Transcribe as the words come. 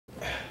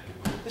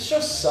This show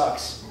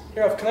sucks.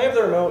 Here, can I have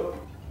the remote?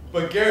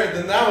 But Garrett,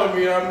 then that would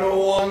mean I'm no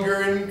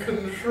longer in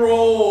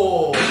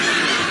control.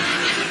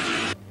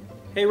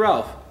 Hey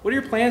Ralph, what are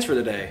your plans for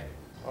today?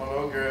 I don't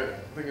know, Garrett.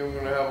 I think I'm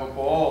gonna have a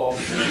ball.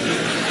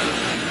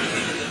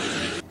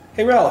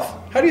 Hey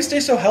Ralph, how do you stay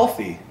so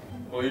healthy?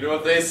 Well, you know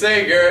what they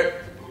say,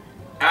 Garrett.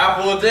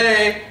 Apple a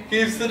day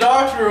keeps the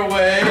doctor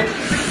away.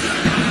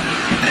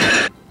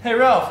 Hey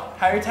Ralph,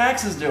 how are your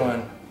taxes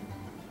doing?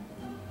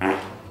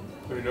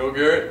 You know,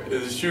 Garrett,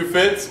 if the shoe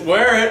fits,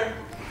 wear it.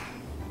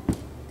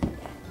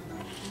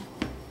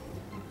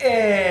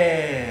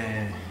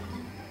 Hey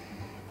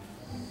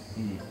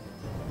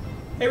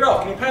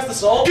Ralph, can you pass the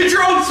salt? Get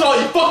your own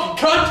salt, you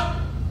fucking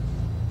cunt!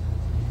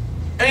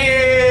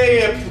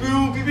 Hey,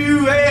 pew, pew,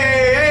 pew,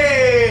 hey,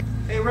 hey!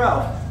 Hey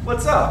Ralph,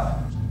 what's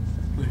up?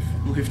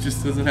 Life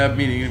just doesn't have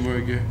meaning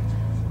anymore, Garrett.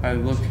 I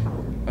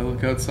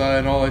look outside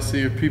and all I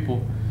see are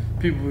people.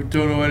 People who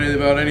don't know anything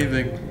about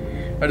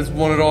anything. I just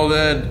want it all to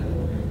end.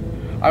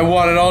 I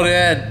want it all to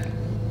end.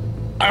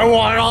 I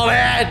want it all to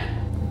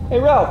end! Hey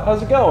Ralph,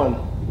 how's it going?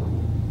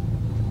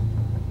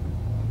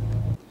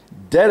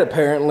 Dead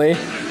apparently.